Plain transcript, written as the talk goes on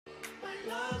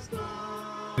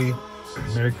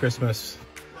Merry Christmas.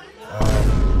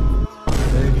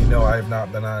 Many of you know I have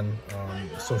not been on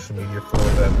social media for a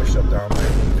little bit. I shut down my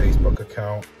Facebook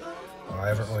account. I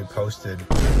haven't really posted.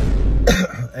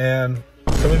 And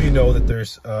some of you know that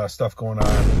there's stuff going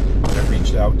on. They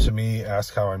reached out to me,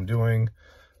 asked how I'm doing.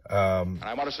 And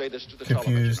I want to say this to the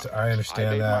confused. I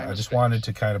understand that. I just wanted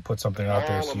to kind of put something out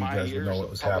there so you guys would know what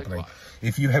was happening.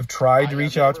 If you have tried to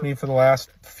reach out to me for the last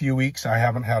few weeks, I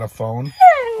haven't had a phone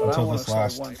until this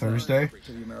last Thursday.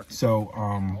 So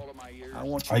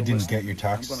I didn't get your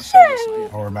texts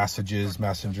or messages,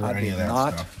 messenger, any of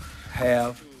that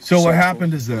stuff. So what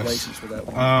happened is this.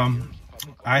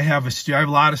 I have a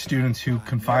lot of students who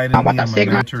confide in me. I'm a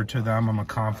mentor to them. I'm a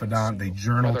confidant. They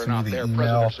journal to me. They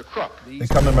email. They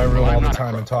come in my room all the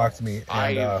time and talk to me.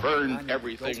 And I burned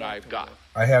everything I've got.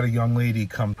 I had a young lady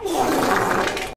come.